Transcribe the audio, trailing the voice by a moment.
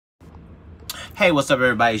Hey, what's up,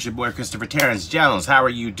 everybody? It's your boy, Christopher Terrence Jones. How are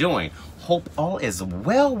you doing? Hope all is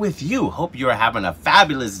well with you. Hope you're having a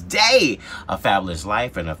fabulous day, a fabulous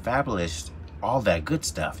life, and a fabulous all that good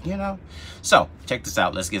stuff, you know? So, check this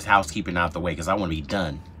out. Let's get housekeeping out the way because I want to be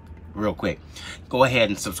done real quick. Go ahead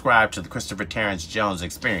and subscribe to the Christopher Terrence Jones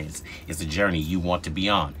Experience. It's a journey you want to be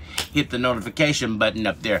on. Hit the notification button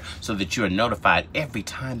up there so that you are notified every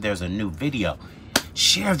time there's a new video.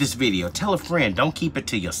 Share this video. Tell a friend. Don't keep it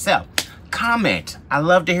to yourself. Comment. I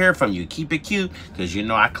love to hear from you. Keep it cute because you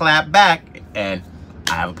know I clap back and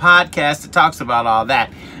I have a podcast that talks about all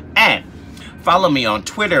that. And follow me on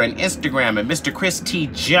Twitter and Instagram at Mr. Chris T.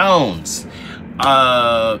 Jones.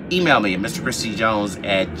 Email me at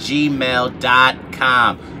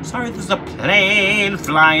mrchristyjones@gmail.com. Sorry, there's a plane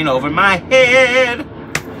flying over my head.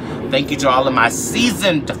 Thank you to all of my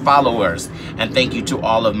seasoned followers. And thank you to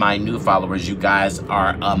all of my new followers. You guys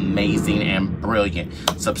are amazing and brilliant.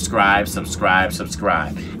 Subscribe, subscribe,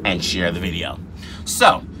 subscribe, and share the video.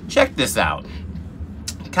 So, check this out.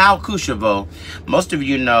 Kashuv, most of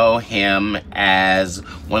you know him as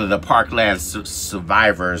one of the Parkland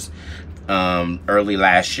survivors. Early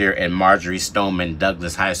last year in Marjory, Stoneman,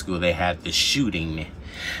 Douglas High School, they had the shooting.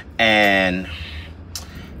 And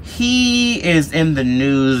he is in the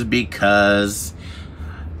news because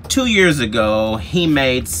 2 years ago, he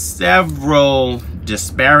made several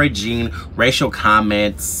disparaging racial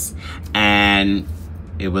comments, and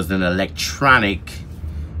it was an electronic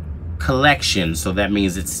collection, so that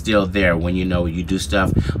means it's still there. When you do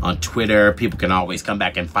stuff on Twitter, people can always come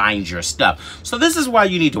back and find your stuff. So this is why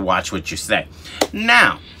you need to watch what you say.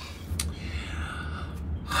 Now,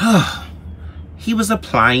 he was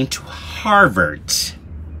applying to Harvard.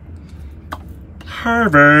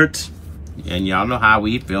 And y'all know how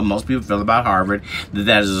we feel. Most people feel about Harvard,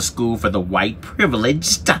 that is a school for the white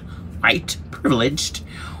privileged.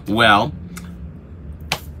 Well,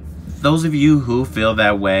 those of you who feel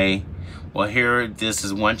that way, well, this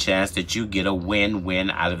is one chance that you get a win-win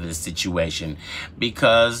out of this situation,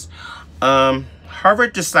 because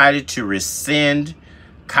Harvard decided to rescind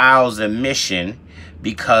Kyle's admission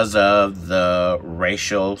because of the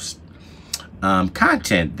racial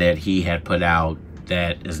content that he had put out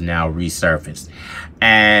that is now resurfaced.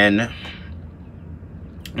 And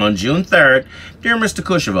on June 3rd, dear Mr.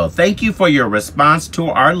 Kashuv, thank you for your response to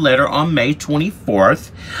our letter on May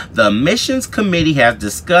 24th. The admissions committee has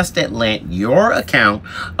discussed at length your account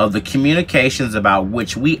of the communications about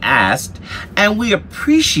which we asked, and we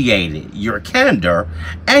appreciated your candor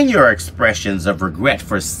and your expressions of regret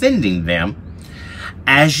for sending them.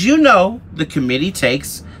 As you know, the committee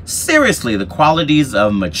takes seriously the qualities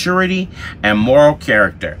of maturity and moral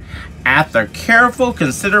character. After careful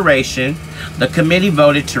consideration, the committee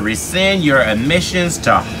voted to rescind your admissions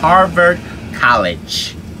to Harvard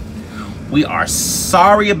College. We are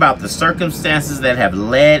sorry about the circumstances that have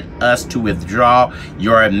led us to withdraw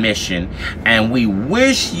your admission, and we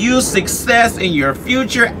wish you success in your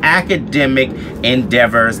future academic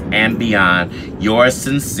endeavors and beyond. Yours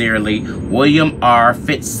sincerely, William R.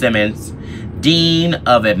 Fitzsimmons, Dean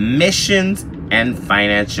of Admissions and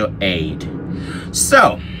Financial Aid.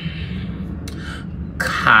 So,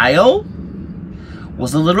 Kyle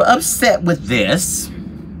was a little upset with this.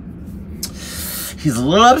 He's a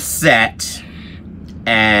little upset,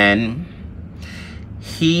 and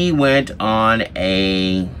he went on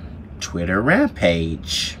a Twitter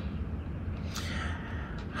rampage.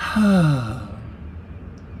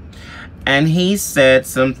 And he said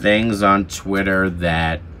some things on Twitter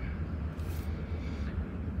that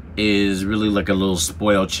is really like a little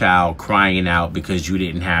spoiled child crying out because you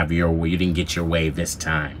didn't get your way this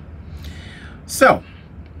time. So,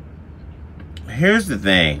 here's the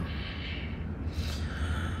thing.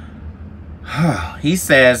 He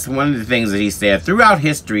says, one of the things that he said, throughout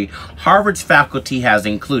history, Harvard's faculty has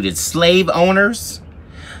included slave owners,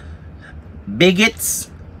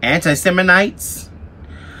 bigots, anti-Semitites,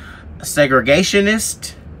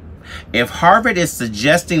 segregationists. If Harvard is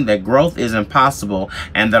suggesting that growth is impossible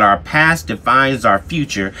and that our past defines our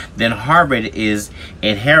future, then Harvard is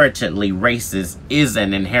an inherently racist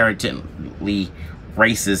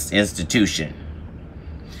institution.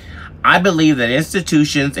 I believe that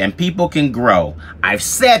institutions and people can grow. I've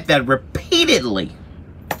said that repeatedly.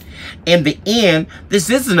 In the end, this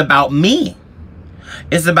isn't about me.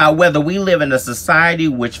 It's about whether we live in a society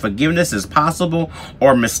which forgiveness is possible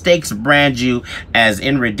or mistakes brand you as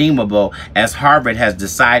irredeemable, as Harvard has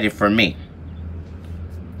decided for me.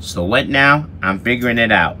 So what now? I'm figuring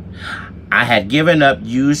it out. I had given up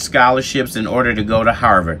used scholarships in order to go to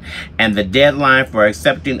Harvard, and the deadline for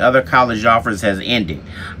accepting other college offers has ended.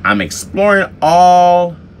 I'm exploring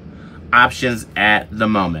all options at the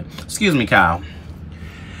moment. Excuse me, Kyle.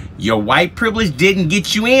 Your white privilege didn't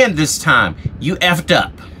get you in this time. You effed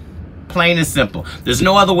up. Plain and simple. There's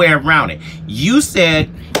no other way around it. You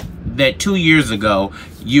said that 2 years ago,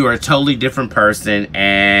 you are a totally different person,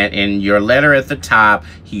 and in your letter at the top,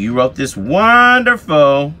 you wrote this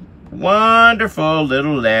wonderful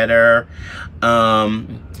little letter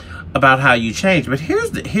about how you changed. But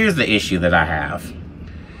here's the issue that I have.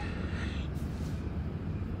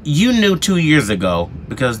 You knew 2 years ago,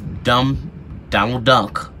 because dumb Donald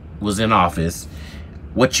Duck was in office,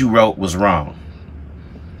 what you wrote was wrong.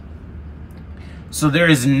 So there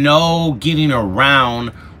is no getting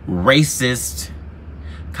around racist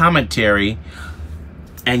commentary,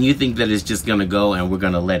 and you think that it's just gonna go and we're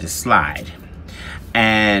gonna let it slide.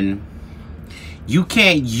 And you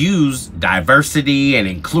can't use diversity and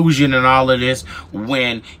inclusion and all of this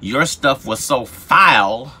when your stuff was so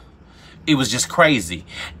foul. It was just crazy.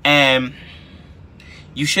 And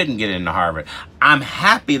you shouldn't get into Harvard. I'm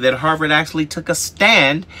happy that Harvard actually took a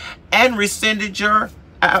stand and rescinded your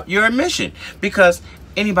admission, because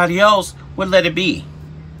anybody else would let it be.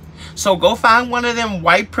 So go find one of them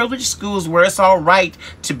white privileged schools where it's all right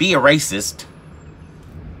to be a racist,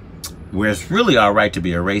 where it's really all right to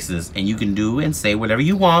be a racist, and you can do and say whatever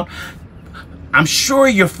you want. I'm sure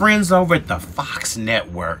your friends over at the Fox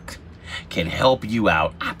Network can help you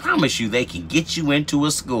out. I promise you they can get you into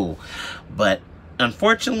a school. But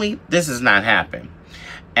unfortunately, this has not happened.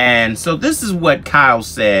 And so this is what Kyle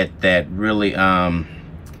said that really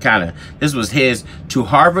this was his to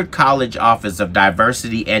Harvard College Office of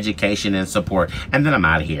Diversity, Education, and Support. And then I'm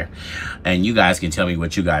out of here. And you guys can tell me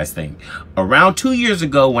what you guys think. Around 2 years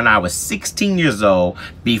ago, when I was 16 years old,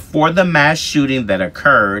 before the mass shooting that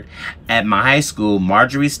occurred at my high school,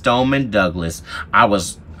 Marjory, Stoneman, Douglas, I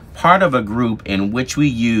was part of a group in which we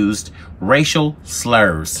used racial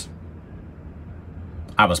slurs.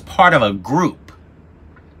 I was part of a group.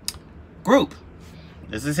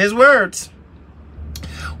 This is his words.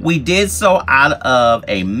 We did so out of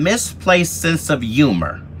a misplaced sense of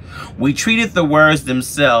humor. We treated the words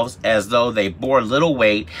themselves as though they bore little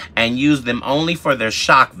weight and used them only for their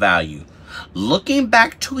shock value. Looking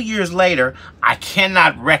back 2 years later, I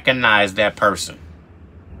cannot recognize that person.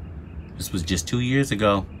 This was just 2 years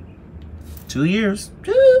ago. 2 years.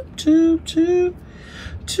 Two.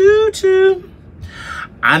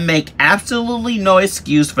 I make absolutely no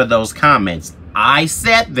excuse for those comments. I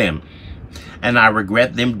said them, and I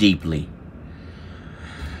regret them deeply.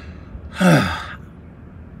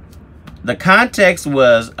 The context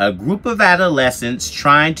was a group of adolescents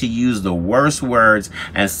trying to use the worst words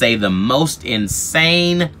and say the most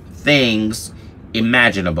insane things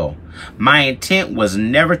imaginable. My intent was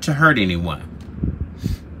never to hurt anyone.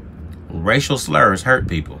 Racial slurs hurt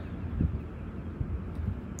people.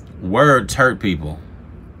 Words hurt people.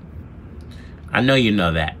 I know you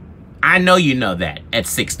know that. I know you know that at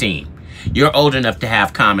 16. You're old enough to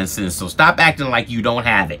have common sense, so stop acting like you don't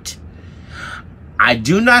have it. I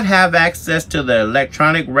do not have access to the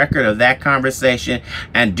electronic record of that conversation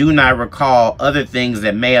and do not recall other things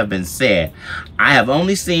that may have been said. I have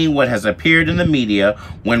only seen what has appeared in the media.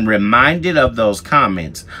 When reminded of those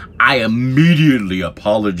comments, I immediately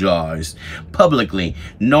apologized publicly,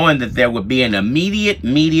 knowing that there would be an immediate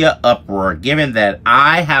media uproar given that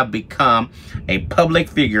I have become a public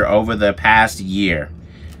figure over the past year.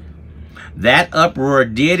 That uproar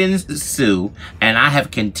did ensue, and I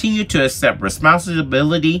have continued to accept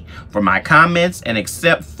responsibility for my comments and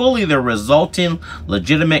accept fully the resulting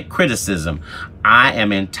legitimate criticism. I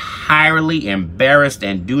am entirely embarrassed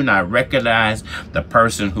and do not recognize the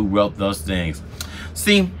person who wrote those things.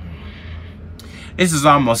 See, this is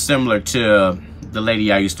almost similar to the lady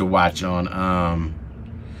I used to watch on,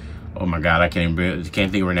 oh my God, I can't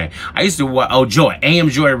think of her name. I used to watch, Joy, AM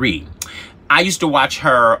Joy Reid. I used to watch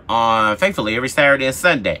her on Faithfully every Saturday and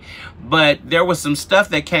Sunday. But there was some stuff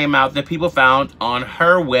that came out that people found on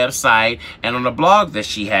her website and on a blog that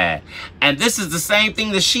she had. And this is the same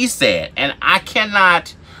thing that she said. And I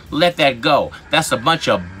cannot let that go. That's a bunch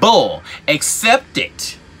of bull. Accept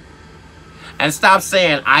it. And stop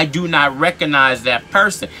saying, I do not recognize that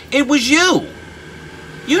person. It was you.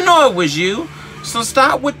 You know it was you. So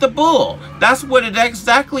stop with the bull. That's what it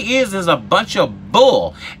exactly is a bunch of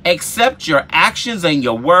bull. Accept your actions and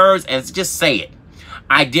your words and just say it.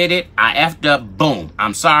 I did it. I effed up. Boom.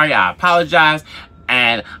 I'm sorry. I apologize.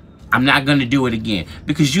 And I'm not going to do it again.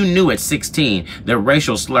 Because you knew at 16 that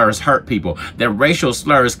racial slurs hurt people. That racial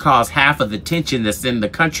slurs cause half of the tension that's in the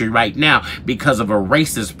country right now because of a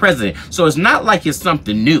racist president. So it's not like it's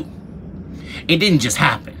something new. It didn't just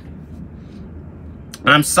happen.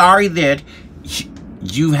 I'm sorry that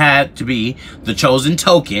you had to be the chosen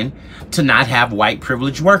token to not have white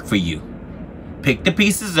privilege work for you. Pick the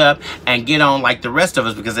pieces up and get on like the rest of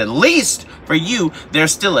us, because at least for you,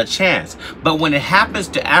 there's still a chance. But when it happens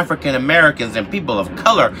to African Americans and people of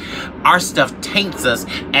color, our stuff taints us,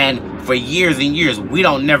 and for years and years, we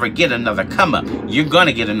don't never get another come up. You're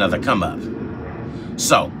gonna get another come up.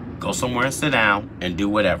 So, go somewhere and sit down and do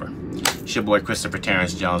whatever. It's your boy, Christopher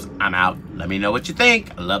Terrence Jones. I'm out. Let me know what you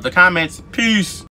think. I love the comments. Peace.